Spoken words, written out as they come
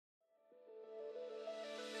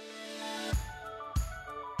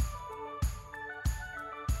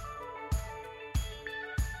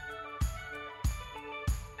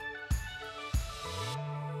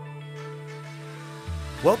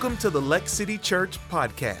Welcome to the Lex City Church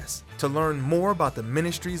podcast. To learn more about the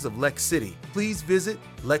ministries of Lex City, please visit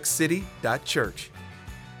lexcity.church.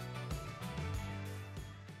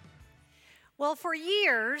 Well, for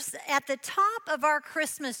years, at the top of our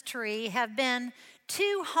Christmas tree have been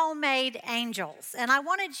two homemade angels. And I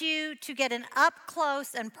wanted you to get an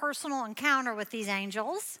up-close and personal encounter with these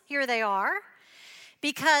angels. Here they are.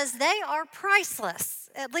 Because they are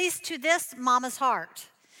priceless, at least to this mama's heart.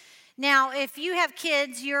 Now, if you have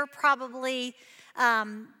kids, you're probably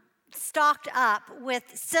stocked up with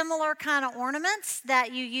similar kind of ornaments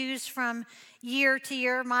that you use from year to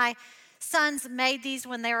year. My sons made these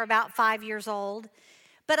when they were about 5 years old.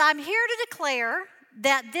 But I'm here to declare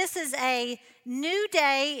that this is a new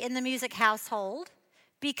day in the music household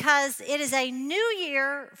because it is a new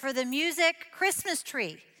year for the music Christmas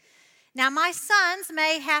tree. Now, my sons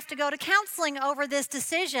may have to go to counseling over this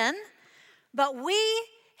decision, but we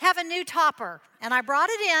have a new topper, and I brought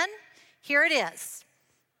it in. Here it is.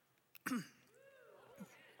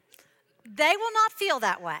 They will not feel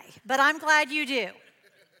that way, but I'm glad you do.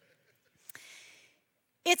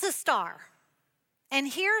 It's a star,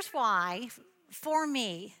 and here's why, for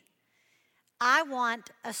me, I want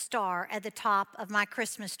a star at the top of my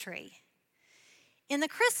Christmas tree. In the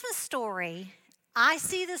Christmas story, I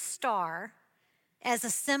see the star as a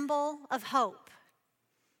symbol of hope.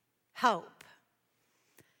 Hope.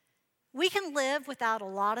 We can live without a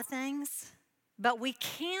lot of things, but we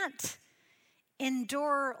can't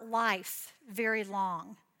endure life very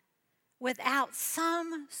long without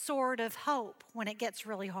some sort of hope when it gets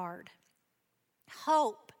really hard.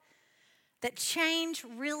 Hope that change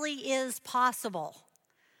really is possible.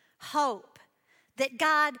 Hope that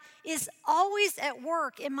God is always at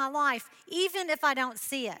work in my life, even if I don't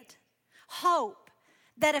see it. Hope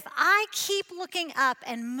that if I keep looking up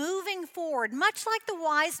and moving forward, much like the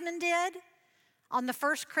wise men did on the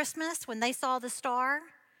first Christmas when they saw the star,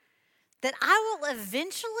 that I will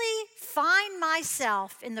eventually find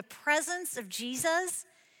myself in the presence of Jesus.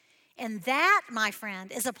 And that, my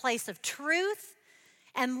friend, is a place of truth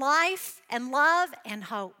and life and love and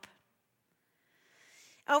hope.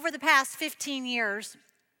 Over the past 15 years,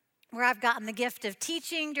 where I've gotten the gift of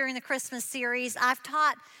teaching during the Christmas series, I've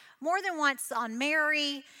taught more than once on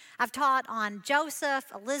Mary. I've taught on Joseph,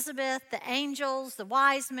 Elizabeth, the angels, the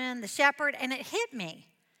wise men, the shepherd, and it hit me.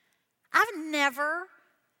 I've never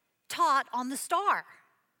taught on the star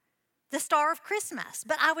of Christmas.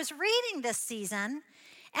 But I was reading this season,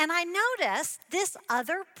 and I noticed this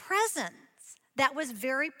other presence that was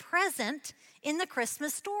very present in the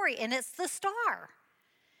Christmas story, and it's the star.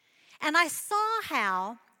 And I saw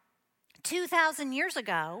how 2,000 years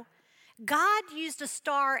ago, God used a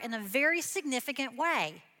star in a very significant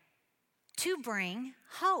way to bring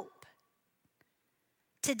hope.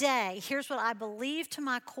 Today, here's what I believe to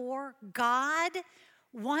my core. God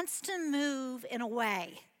wants to move in a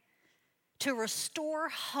way to restore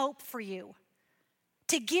hope for you,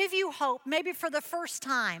 to give you hope maybe for the first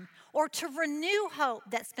time, or to renew hope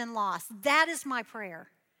that's been lost. That is my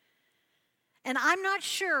prayer. And I'm not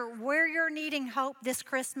sure where you're needing hope this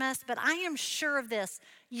Christmas, but I am sure of this.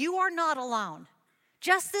 You are not alone.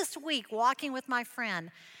 Just this week, walking with my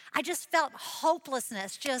friend, I just felt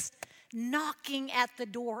hopelessness just knocking at the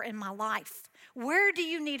door in my life. Where do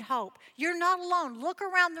you need hope? You're not alone. Look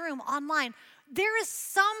around the room, online. There is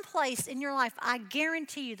some place in your life, I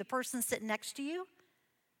guarantee you, the person sitting next to you,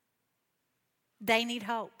 they need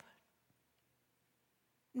hope.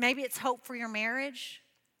 Maybe it's hope for your marriage.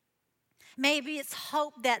 Maybe it's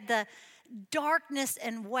hope that the darkness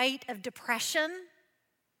and weight of depression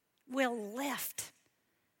will lift.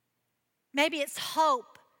 Maybe it's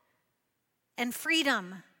hope and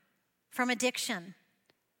freedom from addiction.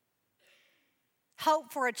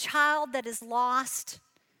 Hope for a child that is lost,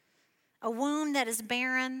 a womb that is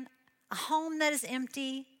barren, a home that is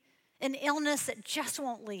empty, an illness that just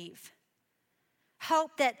won't leave.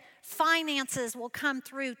 Hope that finances will come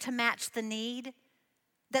through to match the need,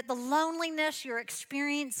 that the loneliness you're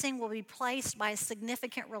experiencing will be placed by a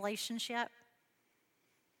significant relationship.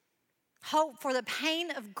 Hope for the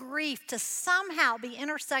pain of grief to somehow be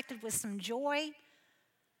intersected with some joy,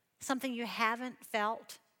 something you haven't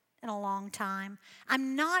felt in a long time.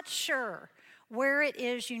 I'm not sure where it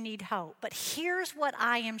is you need hope, but here's what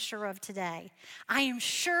I am sure of today. I am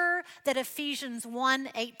sure that Ephesians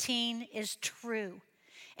 1:18 is true.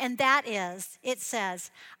 And that is, it says,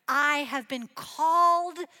 I have been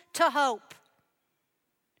called to hope.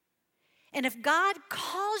 And if God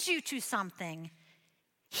calls you to something,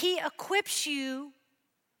 He equips you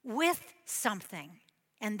with something,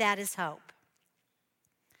 and that is hope.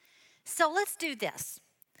 So let's do this.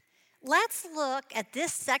 let's look at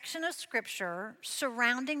this section of Scripture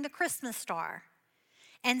surrounding the Christmas star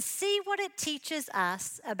and see what it teaches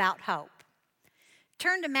us about hope.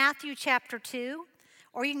 Turn to Matthew chapter 2,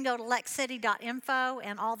 or you can go to lexcity.info,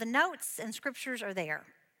 and all the notes and scriptures are there.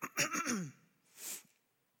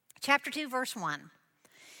 Chapter 2, verse 1.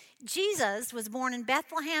 Jesus was born in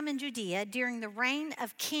Bethlehem in Judea during the reign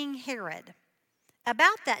of King Herod.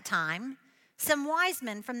 About that time, some wise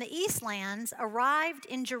men from the east lands arrived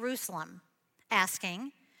in Jerusalem,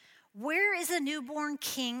 asking, "Where is the newborn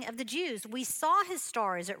King of the Jews? We saw his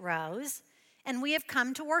star as it rose, and we have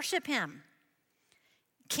come to worship him."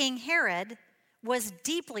 King Herod was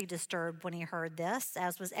deeply disturbed when he heard this,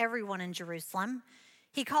 as was everyone in Jerusalem.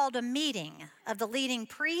 He called a meeting of the leading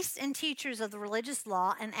priests and teachers of the religious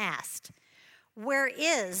law and asked, "Where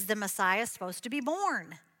is the Messiah supposed to be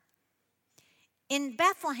born?" "In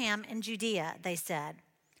Bethlehem in Judea," they said,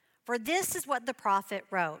 "for this is what the prophet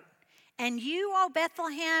wrote. And you, O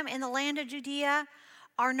Bethlehem, in the land of Judea,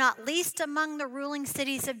 are not least among the ruling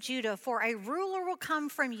cities of Judah, for a ruler will come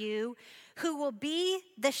from you who will be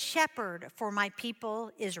the shepherd for my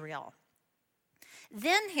people Israel."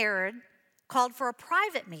 Then Herod called for a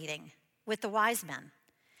private meeting with the wise men,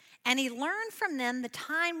 and he learned from them the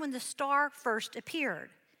time when the star first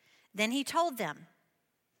appeared. Then he told them,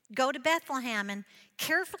 "Go to Bethlehem and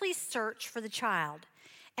carefully search for the child.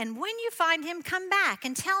 And when you find him, come back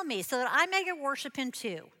and tell me so that I may go worship him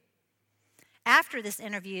too." After this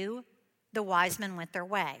interview, the wise men went their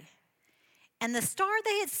way. And the star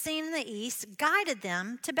they had seen in the east guided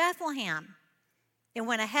them to Bethlehem. It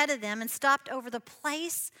went ahead of them and stopped over the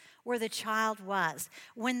place where the child was.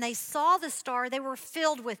 When they saw the star, they were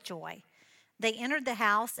filled with joy. They entered the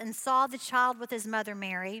house and saw the child with his mother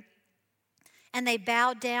Mary, and they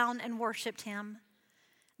bowed down and worshiped him.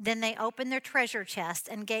 Then they opened their treasure chests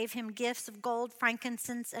and gave him gifts of gold,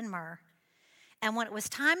 frankincense, and myrrh. And when it was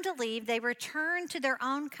time to leave, they returned to their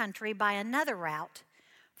own country by another route,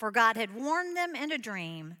 for God had warned them in a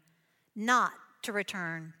dream not to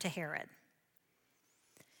return to Herod.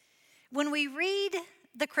 When we read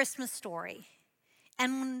the Christmas story,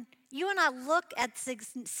 and when you and I look at the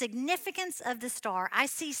significance of the star, I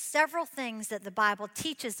see several things that the Bible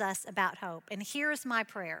teaches us about hope. And here's my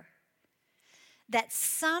prayer: that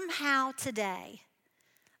somehow today,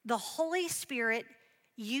 the Holy Spirit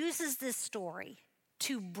uses this story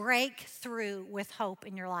to break through with hope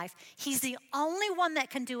in your life. He's the only one that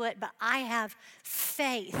can do it, but I have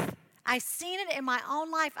faith. I've seen it in my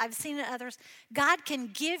own life. I've seen it in others. God can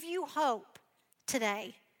give you hope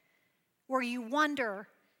today where you wonder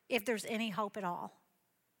if there's any hope at all.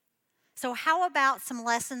 So how about some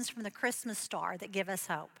lessons from the Christmas star that give us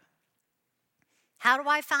hope? How do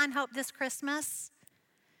I find hope this Christmas?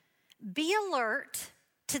 Be alert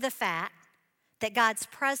to the fact that God's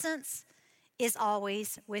presence is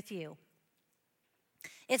always with you.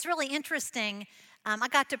 It's really interesting. I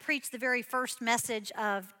got to preach the very first message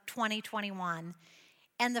of 2021.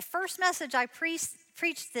 And the first message I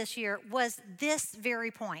preached this year was this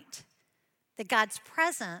very point, that God's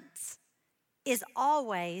presence is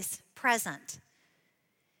always present.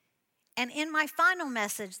 And in my final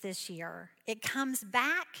message this year, it comes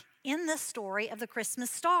back in the story of the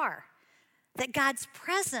Christmas star, that God's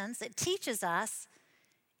presence, it teaches us,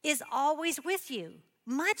 is always with you,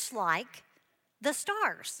 much like the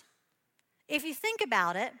stars. If you think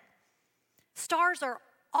about it, stars are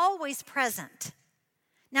always present.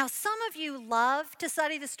 Now, some of you love to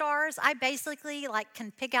study the stars. I basically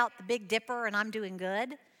can pick out the Big Dipper and I'm doing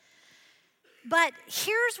good. But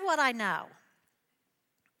here's what I know.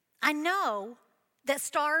 I know that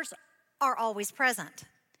stars are always present.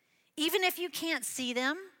 Even if you can't see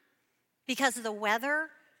them because of the weather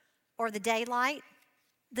or the daylight,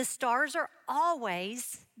 the stars are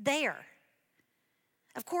always there.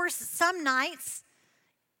 Of course, some nights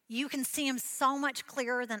you can see them so much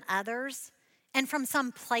clearer than others, and from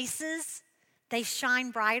some places they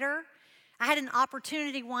shine brighter. I had an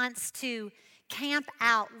opportunity once to camp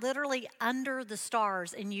out literally under the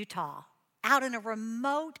stars in Utah, out in a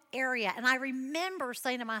remote area, and I remember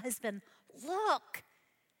saying to my husband, "Look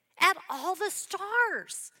at all the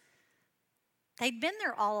stars." They'd been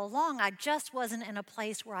there all along. I just wasn't in a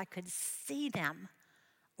place where I could see them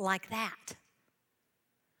like that.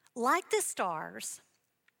 Like the stars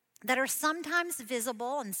that are sometimes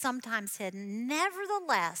visible and sometimes hidden,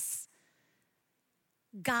 nevertheless,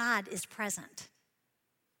 God is present.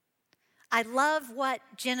 I love what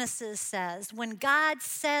Genesis says. When God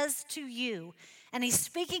says to you, and He's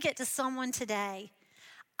speaking it to someone today,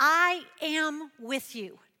 "I am with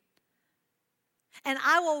you." and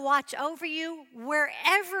I will watch over you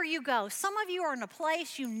wherever you go. Some of you are in a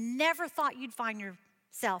place you never thought you'd find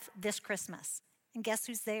yourself this Christmas. And guess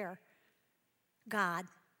who's there? God.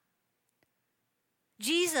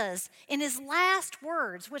 Jesus, in his last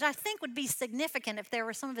words, which I think would be significant if there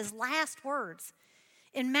were some of his last words,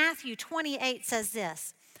 in Matthew 28 says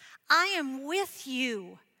this, I am with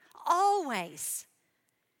you always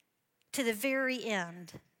to the very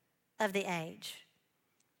end of the age.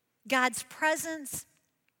 God's presence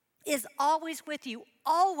is always with you,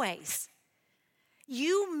 always.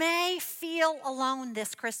 You may feel alone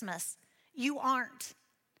this Christmas. You aren't.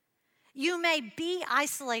 You may be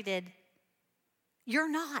isolated.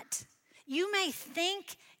 You're not. You may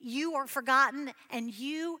think you are forgotten, and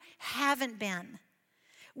you haven't been.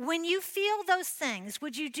 When you feel those things,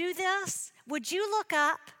 would you do this? Would you look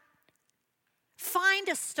up? Find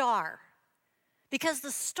a star. Because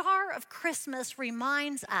the star of Christmas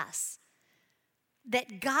reminds us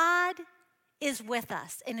that God is with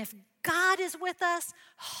us. And if God is with us,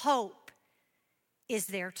 hope is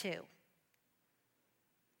there too.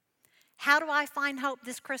 How do I find hope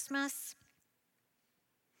this Christmas?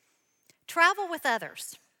 Travel with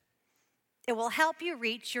others. It will help you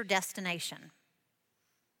reach your destination.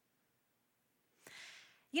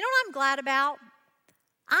 You know what I'm glad about?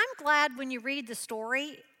 I'm glad when you read the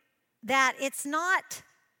story that it's not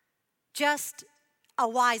just a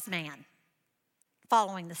wise man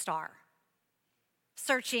following the star,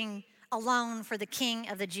 searching alone for the King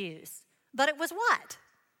of the Jews. But it was what?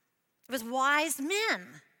 It was wise men.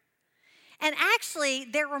 And actually,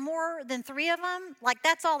 there were more than 3 of them. Like,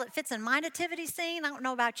 that's all that fits in my nativity scene. I don't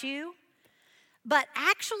know about you. But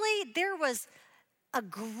actually, there was a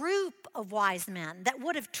group of wise men that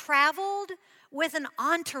would have traveled with an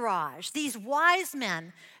entourage. These wise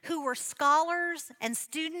men who were scholars and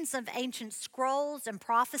students of ancient scrolls and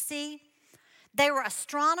prophecy. They were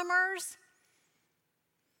astronomers,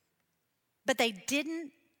 but they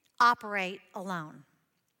didn't operate alone.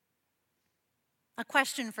 A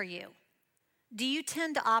question for you. Do you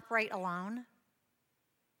tend to operate alone?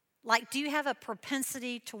 Like, do you have a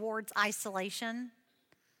propensity towards isolation?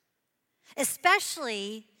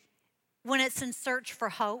 Especially when it's in search for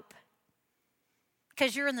hope.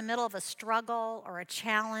 Because you're in the middle of a struggle or a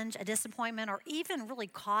challenge, a disappointment, or even really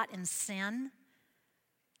caught in sin.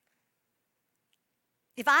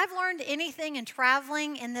 If I've learned anything in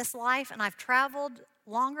traveling in this life, and I've traveled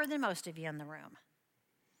longer than most of you in the room,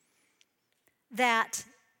 that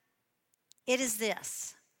it is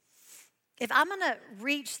this. If I'm going to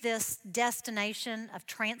reach this destination of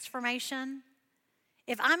transformation,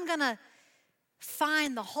 if I'm going to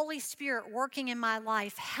find the Holy Spirit working in my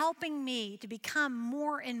life, helping me to become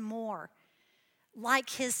more and more like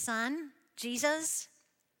his son, Jesus,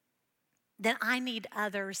 then I need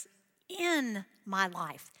others in my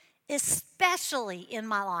life, especially in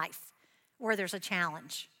my life where there's a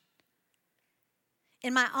challenge.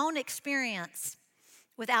 In my own experience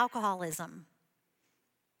with alcoholism,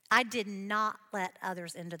 I did not let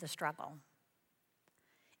others into the struggle.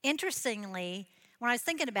 Interestingly, when I was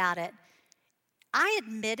thinking about it, I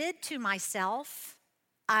admitted to myself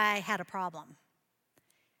I had a problem.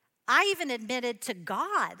 I even admitted to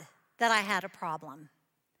God that I had a problem.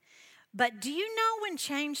 But do you know when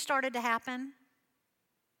change started to happen?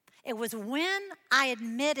 It was when I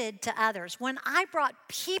admitted to others, when I brought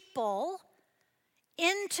people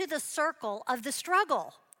into the circle of the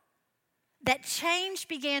struggle, that change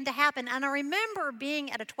began to happen. And I remember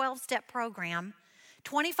being at a 12-step program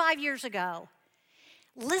 25 years ago,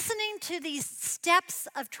 listening to these steps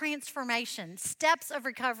of transformation, steps of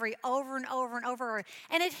recovery over and over and over.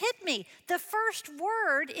 And it hit me. The first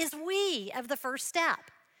word is we of the first step.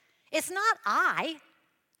 It's not I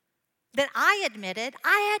that I admitted.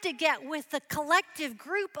 I had to get with the collective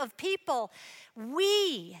group of people,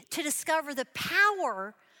 we, to discover the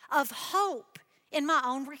power of hope in my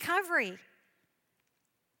own recovery.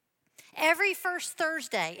 Every first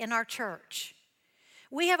Thursday in our church,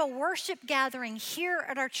 we have a worship gathering here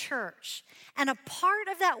at our church. And a part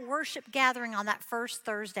of that worship gathering on that first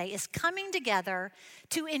Thursday is coming together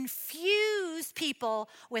to infuse people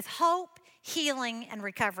with hope, healing, and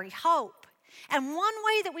recovery. Hope. And one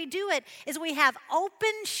way that we do it is we have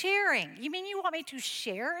open sharing. You mean you want me to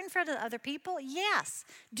share in front of other people? Yes.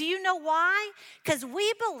 Do you know why? Because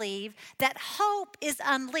we believe that hope is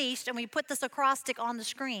unleashed, and we put this acrostic on the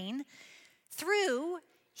screen, through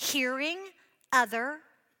hearing other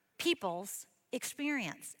people's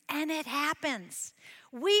experience. And it happens.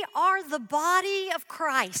 We are the body of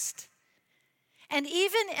Christ. And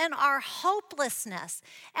even in our hopelessness,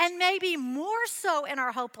 and maybe more so in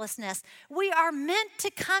our hopelessness, we are meant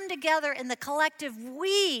to come together in the collective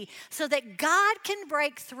we so that God can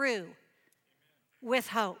break through with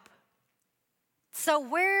hope. So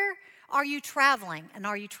where are you traveling? And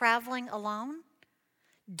are you traveling alone?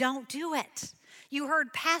 Don't do it. You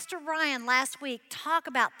heard Pastor Ryan last week talk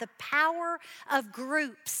about the power of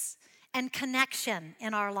groups and connection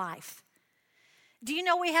in our life. Do you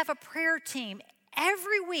know we have a prayer team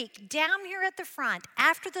every week down here at the front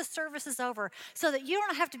after the service is over so that you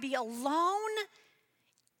don't have to be alone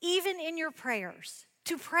even in your prayers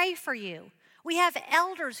to pray for you. We have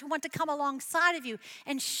elders who want to come alongside of you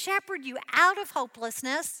and shepherd you out of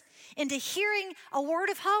hopelessness into hearing a word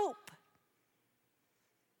of hope.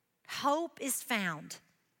 Hope is found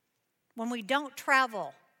when we don't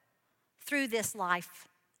travel through this life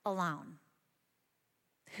alone.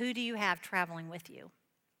 Who do you have traveling with you?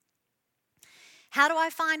 How do I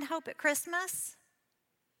find hope at Christmas?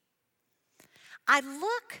 I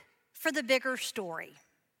look for the bigger story.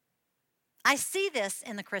 I see this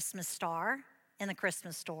in the Christmas star, in the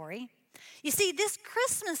Christmas story. You see, this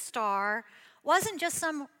Christmas star wasn't just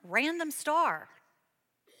some random star.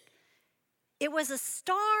 It was a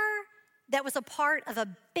star that was a part of a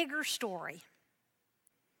bigger story.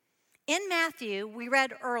 In Matthew, we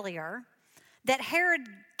read earlier that Herod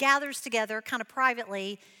gathers together kind of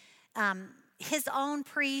privately his own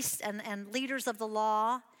priests and leaders of the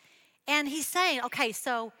law. And he's saying, okay,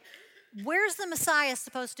 so where's the Messiah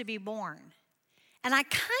supposed to be born? And I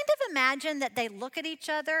kind of imagine that they look at each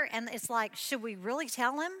other and it's like, should we really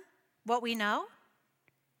tell him what we know?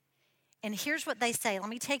 And here's what they say. Let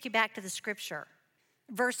me take you back to the scripture.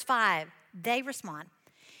 Verse 5, they respond.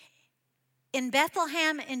 In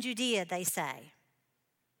Bethlehem in Judea, they say,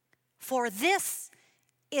 for this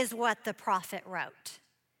is what the prophet wrote.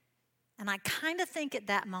 And I kind of think at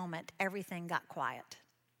that moment, everything got quiet.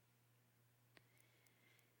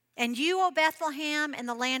 And you, O Bethlehem, in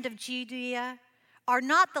the land of Judea, are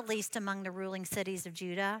not the least among the ruling cities of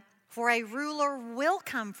Judah, for a ruler will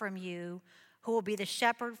come from you who will be the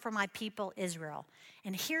shepherd for my people Israel.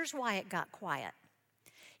 And here's why it got quiet.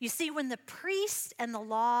 You see, when the priests and the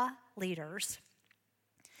law leaders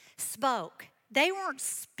spoke, they weren't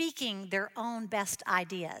speaking their own best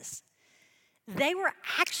ideas. They were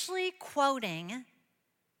actually quoting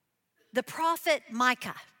the prophet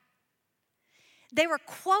Micah. They were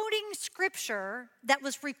quoting scripture that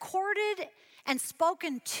was recorded and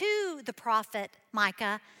spoken to the prophet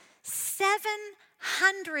Micah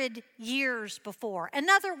 700 years before. In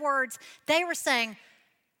other words, they were saying,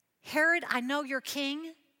 Herod, I know you're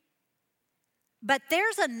king, but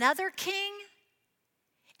there's another king,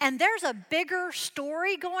 and there's a bigger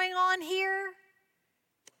story going on here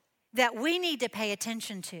that we need to pay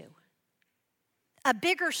attention to. A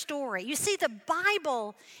bigger story. You see, the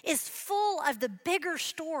Bible is full of the bigger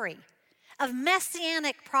story of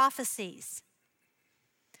messianic prophecies.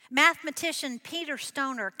 Mathematician Peter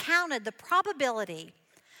Stoner counted the probability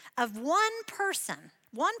of one person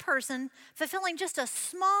fulfilling just a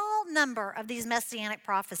small number of these messianic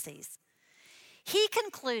prophecies. He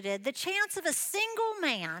concluded the chance of a single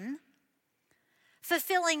man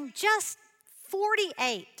fulfilling just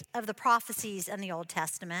 48 of the prophecies in the Old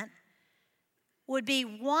Testament would be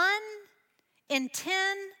 1 in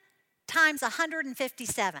 10 times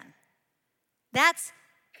 157. That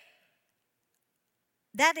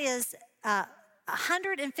is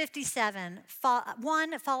 157,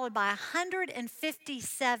 1 followed by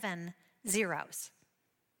 157 zeros.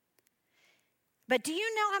 But do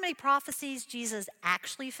you know how many prophecies Jesus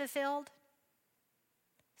actually fulfilled?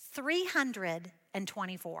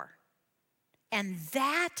 324. And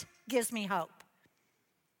that gives me hope.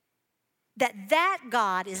 That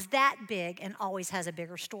God is that big and always has a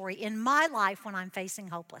bigger story in my life when I'm facing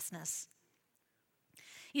hopelessness.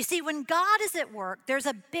 You see, when God is at work, there's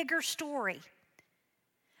a bigger story.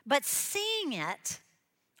 But seeing it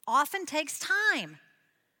often takes time.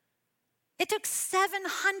 It took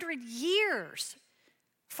 700 years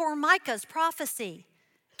for Micah's prophecy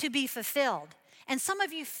to be fulfilled. And some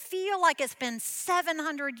of you feel like it's been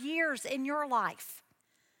 700 years in your life.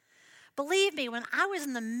 Believe me, when I was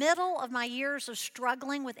in the middle of my years of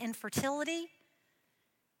struggling with infertility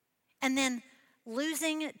and then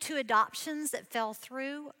losing 2 adoptions that fell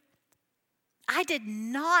through, I did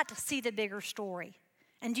not see the bigger story.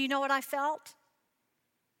 And do you know what I felt?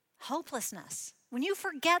 Hopelessness. When you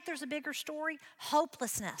forget there's a bigger story,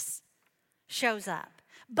 hopelessness shows up.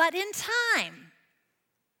 But in time,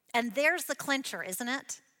 and there's the clincher, isn't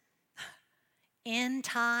it? In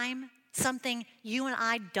time, something you and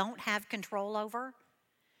I don't have control over.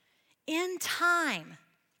 in time,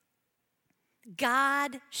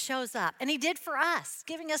 God shows up. And he did for us,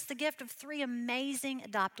 giving us the gift of 3 amazing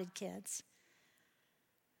adopted kids.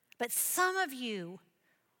 But some of you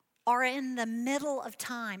are in the middle of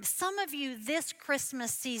time. Some of you this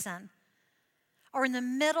Christmas season are in the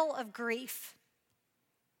middle of grief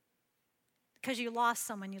because you lost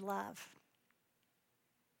someone you love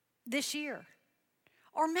this year.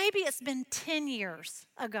 Or maybe it's been 10 years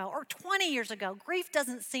ago or 20 years ago. Grief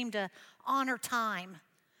doesn't seem to honor time.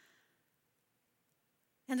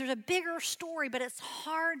 And there's a bigger story, but it's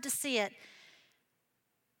hard to see it.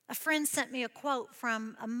 A friend sent me a quote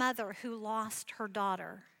from a mother who lost her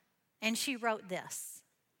daughter, and she wrote this: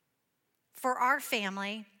 "For our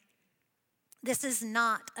family, this is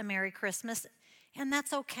not a Merry Christmas, and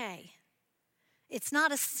that's okay. It's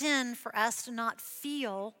not a sin for us to not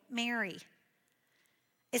feel merry.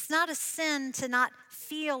 It's not a sin to not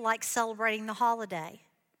feel like celebrating the holiday.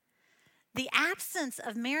 The absence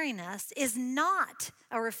of merriness is not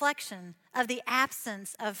a reflection of the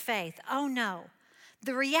absence of faith. Oh no.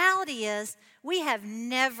 The reality is we have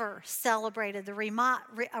never celebrated the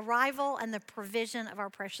arrival and the provision of our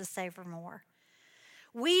precious Savior more.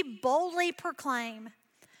 We boldly proclaim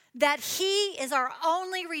that he is our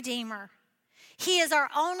only Redeemer. He is our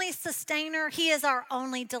only sustainer. He is our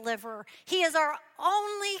only deliverer. He is our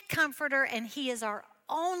only comforter, and he is our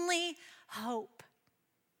only hope."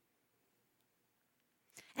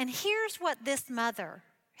 And here's what this mother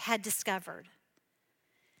had discovered: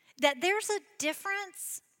 that there's a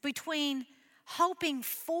difference between hoping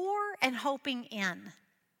for and hoping in.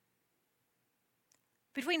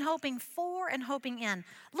 Between hoping for and hoping in.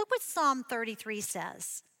 Look what Psalm 33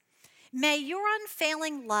 says. "May your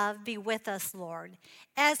unfailing love be with us, Lord,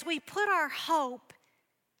 as we put our hope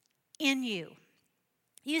in you."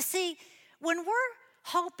 You see, when we're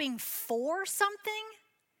hoping for something,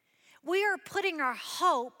 we are putting our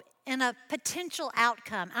hope in a potential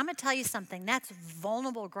outcome. I'm going to tell you something. That's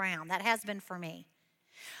vulnerable ground. That has been for me.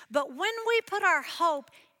 But when we put our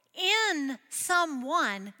hope in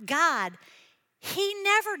someone, God, he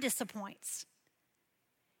never disappoints.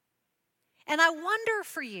 And I wonder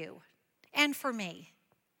for you and for me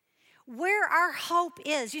where our hope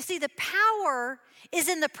is. You see, the power is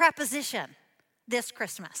in the preposition this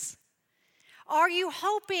Christmas. Are you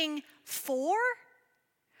hoping for,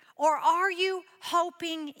 or are you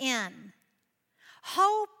hoping in?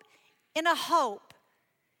 Hope in a hope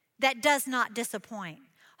that does not disappoint.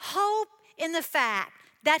 Hope in the fact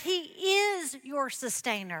that he is your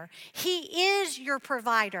sustainer. He is your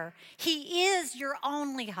provider. He is your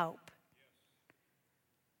only hope.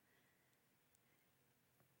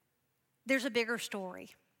 There's a bigger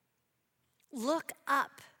story. Look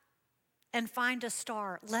up and find a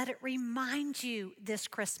star. Let it remind you this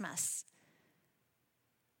Christmas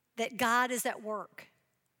that God is at work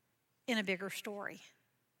in a bigger story.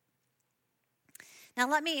 Now,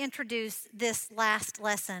 let me introduce this last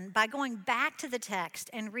lesson by going back to the text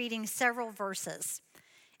and reading several verses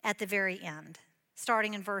at the very end,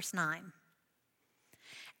 starting in verse 9.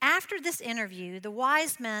 After this interview, the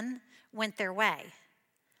wise men went their way.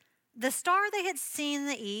 The star they had seen in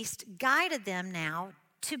the east guided them now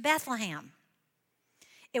to Bethlehem.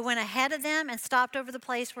 It went ahead of them and stopped over the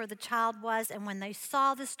place where the child was, and when they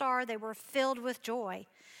saw the star, they were filled with joy.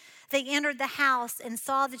 They entered the house and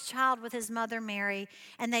saw the child with his mother Mary,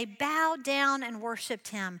 and they bowed down and worshiped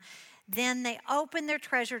him. Then they opened their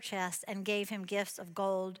treasure chests and gave him gifts of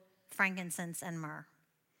gold, frankincense, and myrrh.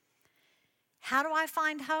 How do I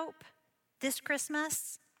find hope this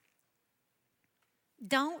Christmas?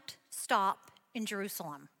 Don't stop in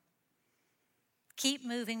Jerusalem. Keep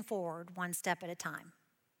moving forward one step at a time.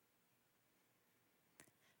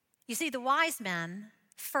 You see, the wise men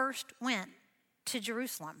first went to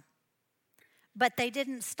Jerusalem, but they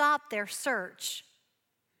didn't stop their search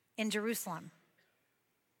in Jerusalem,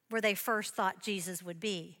 where they first thought Jesus would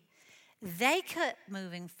be. They kept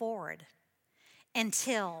moving forward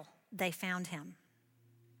until they found him.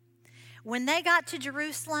 When they got to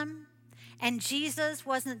Jerusalem and Jesus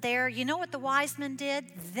wasn't there, you know what the wise men did?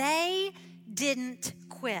 They didn't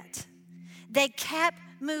quit. They kept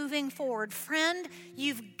moving forward. Friend,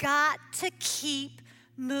 you've got to keep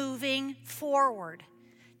moving forward.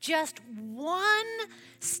 Just one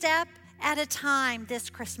step at a time this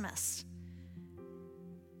Christmas.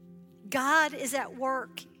 God is at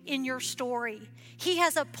work in your story. He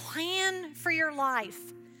has a plan for your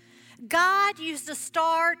life. God used a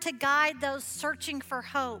star to guide those searching for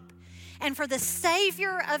hope and for the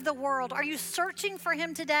Savior of the world. Are you searching for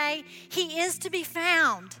him today? He is to be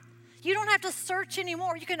found. You don't have to search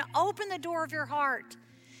anymore. You can open the door of your heart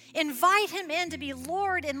Invite him in to be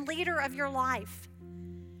Lord and leader of your life.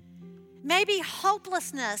 Maybe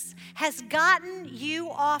hopelessness has gotten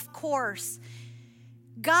you off course.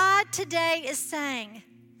 God today is saying,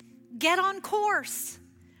 get on course.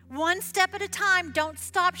 One step at a time. Don't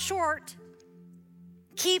stop short.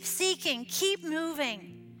 Keep seeking. Keep moving.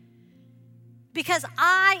 Because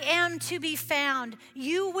I am to be found.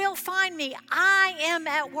 You will find me. I am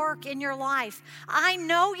at work in your life. I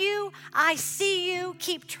know you. I see you.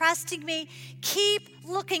 Keep trusting me. Keep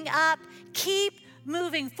looking up. Keep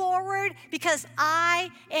moving forward because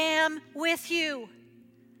I am with you.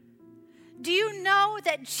 Do you know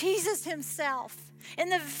that Jesus himself, in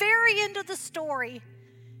the very end of the story,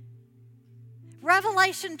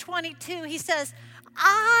 Revelation 22, he says,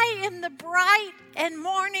 I am the bright and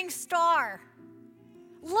morning star.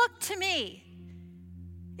 Look to me.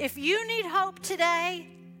 If you need hope today,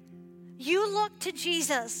 you look to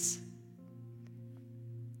Jesus.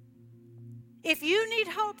 If you need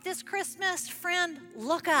hope this Christmas, friend,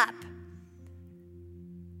 look up.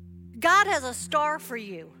 God has a star for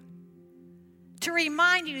you to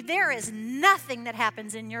remind you there is nothing that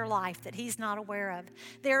happens in your life that he's not aware of.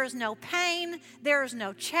 There is no pain. There is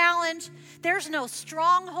no challenge. There's no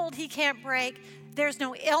stronghold he can't break. There's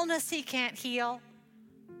no illness he can't heal.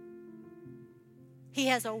 He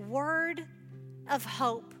has a word of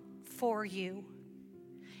hope for you.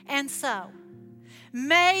 And so,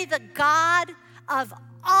 may the God of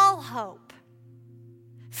all hope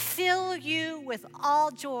fill you with all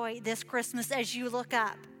joy this Christmas as you look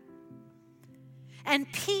up, and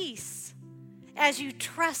peace as you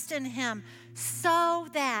trust in him, so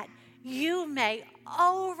that you may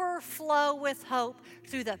overflow with hope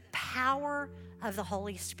through the power of the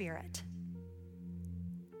Holy Spirit.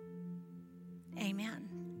 Amen.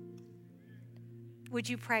 Would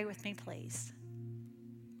you pray with me, please?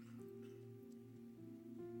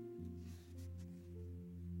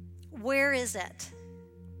 Where is it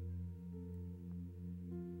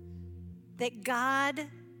that God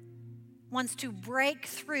wants to break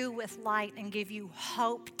through with light and give you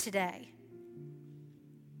hope today?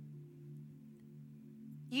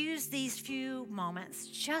 Use these few moments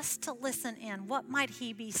just to listen in. What might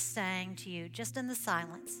he be saying to you, just in the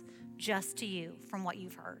silence, just to you from what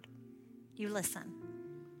you've heard? You listen.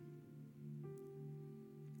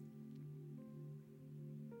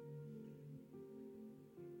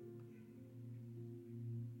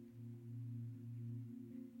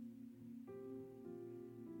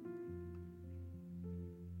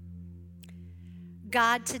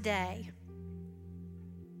 God, today,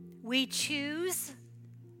 we choose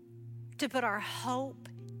to put our hope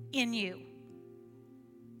in you,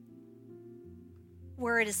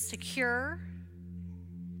 where it is secure,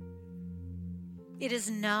 it is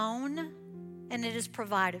known, and it is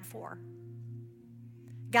provided for.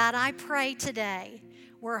 God, I pray today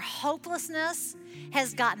where hopelessness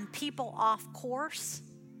has gotten people off course,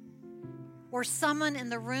 where someone in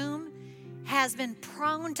the room has been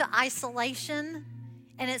prone to isolation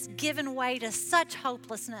and it's given way to such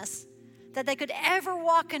hopelessness that they could ever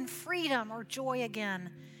walk in freedom or joy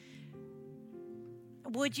again.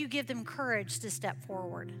 Would you give them courage to step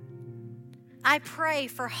forward? I pray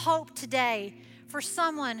for hope today for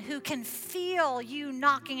someone who can feel you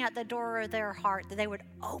knocking at the door of their heart, that they would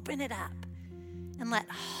open it up and let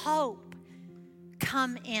hope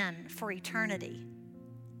come in for eternity.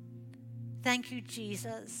 Thank you,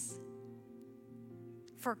 Jesus,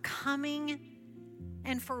 for coming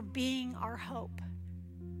and for being our hope.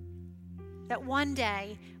 That one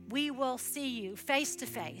day we will see you face to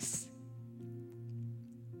face.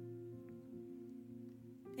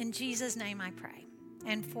 In Jesus' name I pray,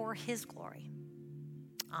 and for his glory.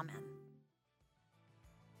 Amen.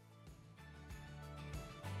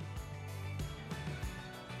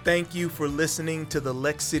 Thank you for listening to the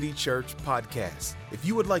Lex City Church podcast. If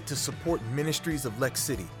you would like to support ministries of Lex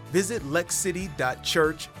City, visit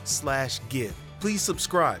lexcity.church/give. Please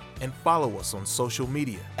subscribe and follow us on social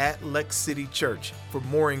media @Lex City Church for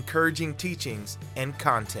more encouraging teachings and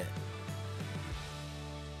content.